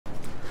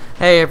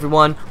Hey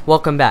everyone,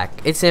 welcome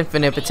back. It's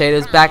Infinite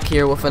Potatoes back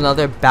here with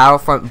another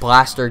Battlefront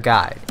blaster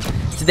guide.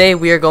 Today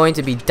we are going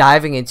to be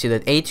diving into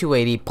the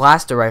A280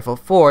 blaster rifle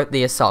for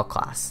the assault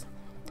class.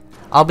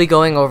 I'll be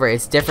going over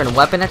its different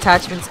weapon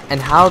attachments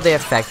and how they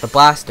affect the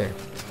blaster,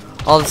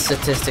 all the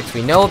statistics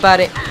we know about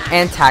it,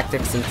 and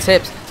tactics and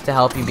tips to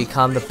help you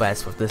become the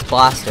best with this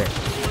blaster.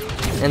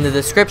 In the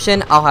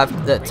description I'll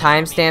have the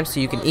timestamps so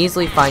you can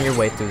easily find your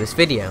way through this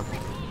video.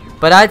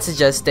 But I'd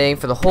suggest staying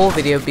for the whole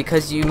video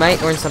because you might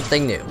learn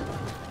something new.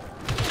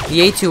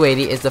 The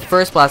A280 is the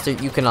first blaster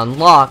you can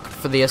unlock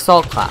for the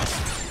assault class.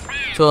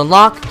 To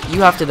unlock,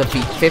 you have to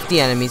defeat 50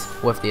 enemies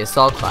with the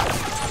assault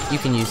class. You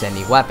can use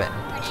any weapon,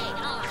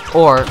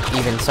 or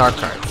even SAR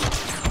cards.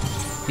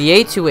 The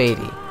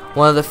A280,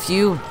 one of the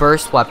few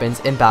burst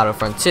weapons in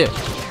Battlefront 2.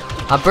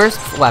 A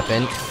burst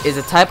weapon is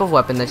a type of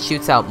weapon that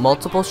shoots out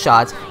multiple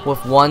shots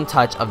with one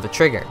touch of the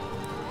trigger.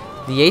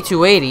 The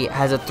A280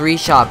 has a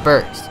 3-shot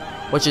burst,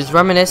 which is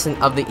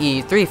reminiscent of the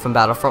E3 from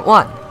Battlefront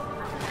 1.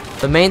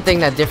 The main thing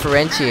that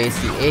differentiates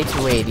the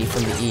A280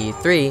 from the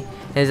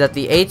E3 is that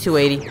the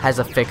A280 has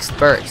a fixed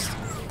burst,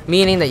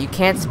 meaning that you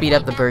can't speed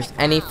up the burst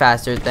any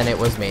faster than it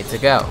was made to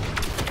go.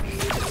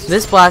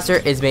 This blaster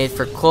is made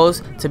for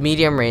close to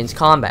medium range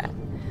combat.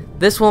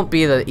 This won't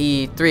be the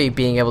E3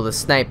 being able to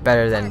snipe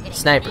better than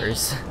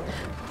snipers.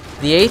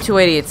 The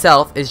A280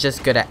 itself is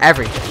just good at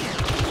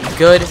everything.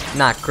 Good,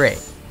 not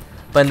great.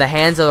 But in the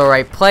hands of the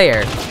right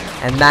player,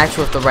 and matched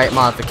with the right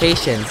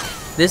modifications,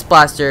 this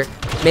blaster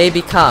may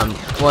become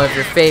one of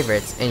your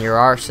favorites in your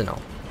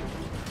arsenal.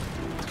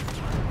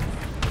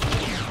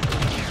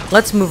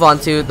 Let's move on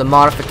to the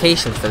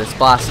modifications for this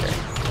blaster.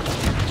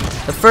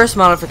 The first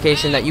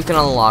modification that you can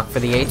unlock for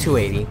the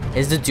A280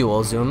 is the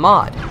dual zoom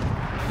mod.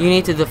 You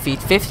need to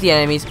defeat 50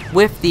 enemies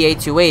with the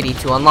A280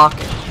 to unlock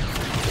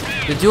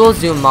it. The dual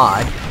zoom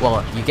mod,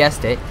 well, you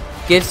guessed it,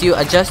 gives you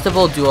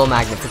adjustable dual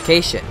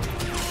magnification.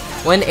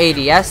 When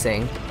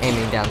ADSing,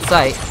 aiming down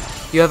sight,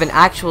 you have an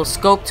actual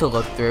scope to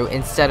look through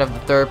instead of the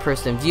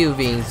third-person view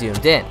being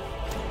zoomed in.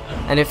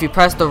 And if you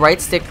press the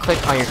right stick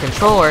click on your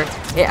controller,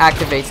 it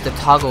activates the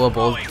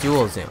toggleable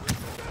dual zoom.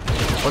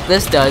 What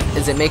this does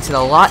is it makes it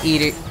a lot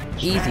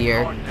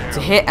easier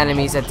to hit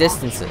enemies at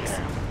distances,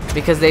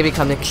 because they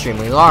become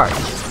extremely large.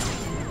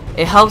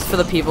 It helps for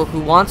the people who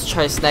want to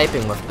try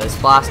sniping with this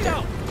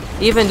blaster,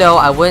 even though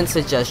I wouldn't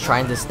suggest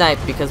trying to snipe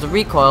because the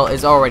recoil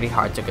is already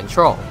hard to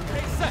control.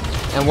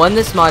 And when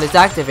this mod is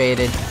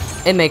activated,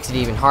 it makes it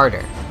even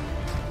harder.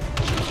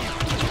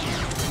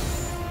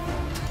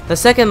 The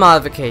second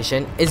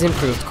modification is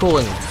improved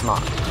cooling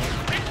mod.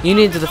 You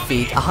need to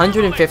defeat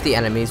 150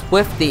 enemies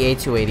with the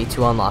A280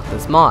 to unlock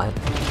this mod.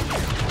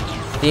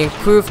 The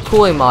improved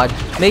cooling mod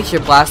makes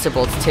your blaster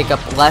bolts take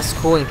up less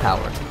cooling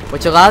power,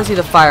 which allows you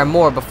to fire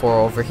more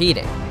before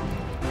overheating.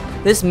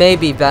 This may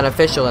be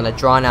beneficial in a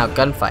drawn-out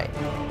gunfight.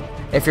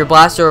 If your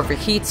blaster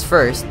overheats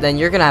first, then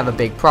you're gonna have a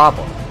big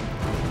problem.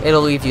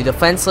 It'll leave you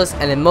defenseless,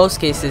 and in most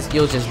cases,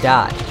 you'll just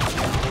die.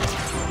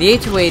 The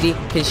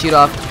A280 can shoot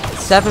off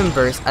 7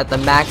 bursts at the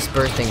max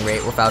bursting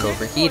rate without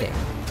overheating.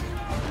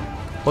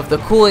 With the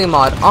cooling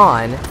mod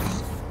on,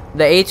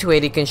 the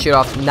A280 can shoot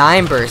off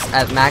 9 bursts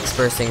at max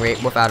bursting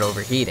rate without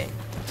overheating.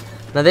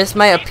 Now this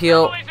might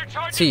appeal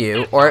to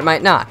you, or it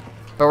might not.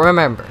 But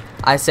remember,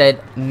 I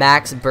said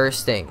max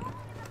bursting.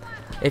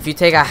 If you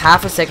take a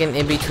half a second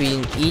in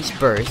between each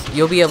burst,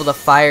 you'll be able to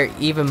fire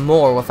even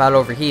more without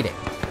overheating.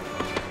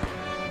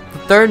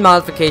 The third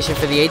modification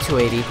for the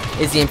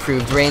A280 is the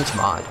improved range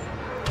mod.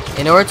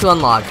 In order to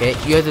unlock it,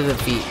 you have to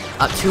defeat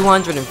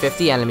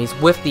 250 enemies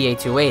with the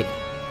A280.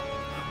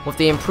 What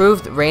the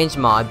improved range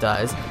mod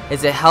does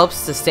is it helps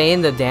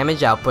sustain the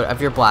damage output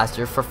of your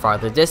blaster for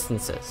farther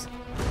distances.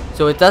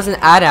 So it doesn't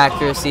add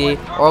accuracy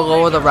or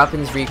lower the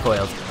weapon's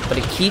recoils, but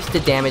it keeps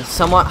the damage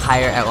somewhat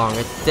higher at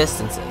longer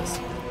distances.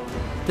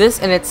 This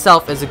in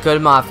itself is a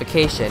good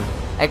modification,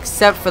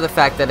 except for the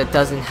fact that it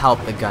doesn't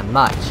help the gun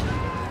much,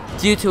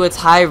 due to its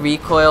high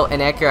recoil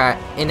and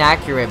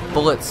inaccurate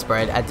bullet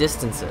spread at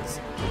distances.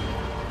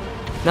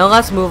 Now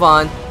let's move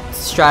on to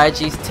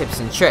strategies, tips,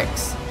 and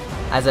tricks.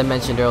 As I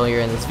mentioned earlier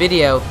in this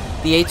video,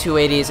 the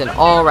A280 is an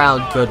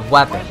all-around good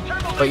weapon,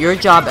 but your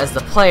job as the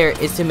player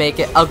is to make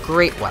it a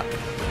great weapon.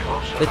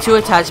 The two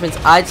attachments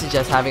I'd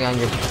suggest having on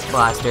your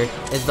blaster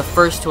is the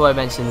first two I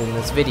mentioned in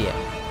this video,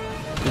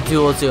 the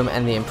dual zoom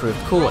and the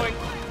improved cooling.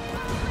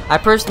 I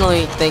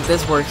personally think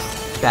this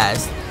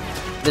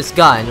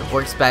gun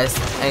works best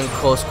in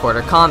close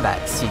quarter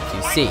combat,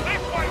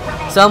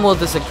 CQC. Some will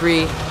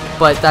disagree,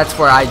 but that's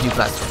where I do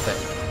best with it.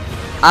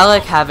 I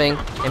like having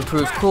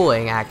improved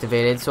cooling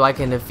activated so I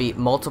can defeat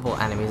multiple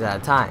enemies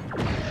at a time.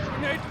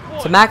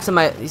 To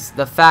maximize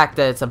the fact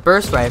that it's a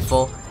burst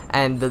rifle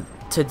and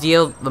to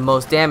deal the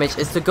most damage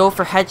is to go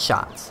for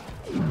headshots.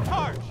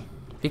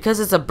 Because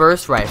it's a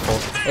burst rifle,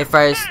 it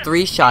fires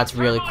 3 shots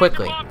really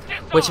quickly,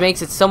 which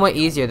makes it somewhat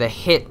easier to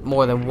hit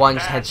more than 1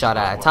 headshot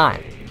at a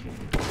time.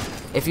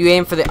 If you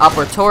aim for the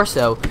upper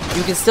torso,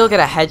 you can still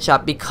get a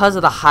headshot because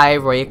of the high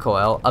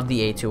recoil of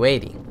the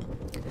A280.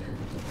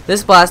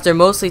 This blaster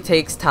mostly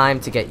takes time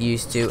to get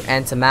used to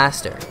and to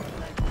master.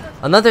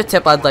 Another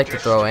tip I'd like to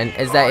throw in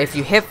is that if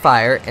you hip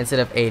fire instead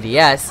of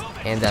ADS,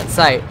 aimed at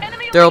sight,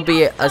 there will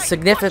be a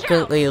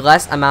significantly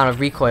less amount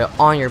of recoil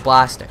on your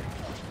blaster.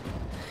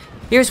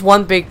 Here's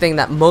one big thing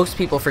that most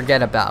people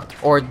forget about,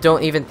 or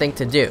don't even think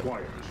to do.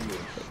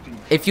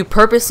 If you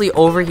purposely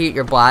overheat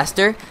your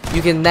blaster,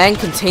 you can then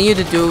continue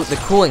to do the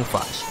cooling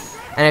flush.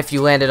 And if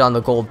you land it on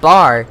the gold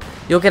bar,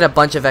 you'll get a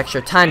bunch of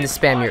extra time to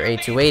spam your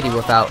A280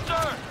 without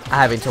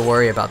having to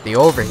worry about the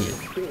overheat.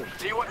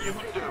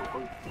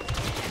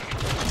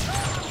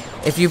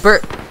 If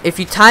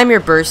you time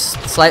your burst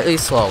slightly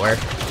slower,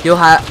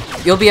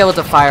 you'll be able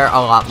to fire a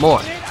lot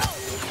more.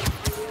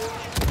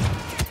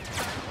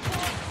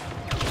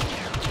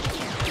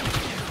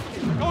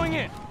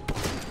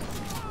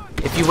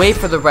 If you wait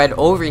for the red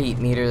overheat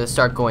meter to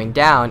start going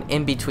down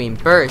in between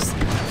bursts,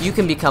 you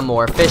can become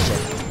more efficient.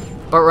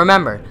 But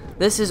remember,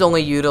 this is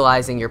only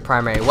utilizing your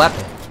primary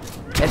weapon.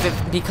 If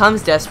it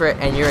becomes desperate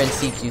and you're in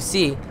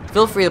CQC,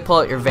 feel free to pull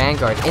out your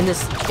Vanguard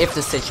if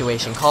the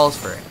situation calls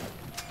for it.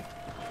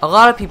 A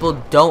lot of people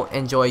don't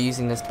enjoy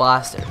using this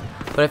blaster,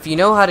 but if you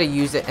know how to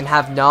use it and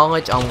have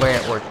knowledge on where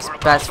it works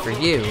best for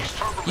you,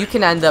 you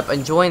can end up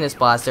enjoying this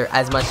blaster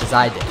as much as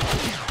I did.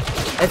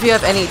 If you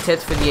have any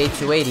tips for the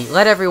A280,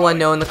 let everyone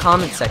know in the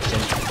comments section,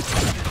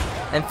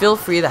 and feel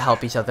free to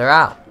help each other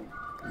out.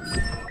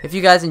 If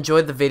you guys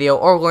enjoyed the video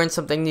or learned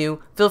something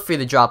new, feel free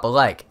to drop a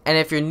like, and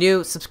if you're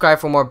new, subscribe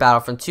for more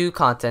Battlefront 2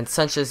 content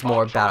such as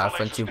more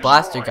Battlefront 2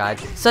 blaster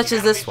guides such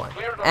as this one,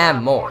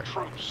 and more.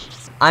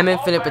 I'm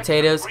Infinite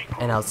Potatoes,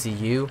 and I'll see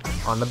you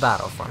on the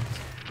Battlefront.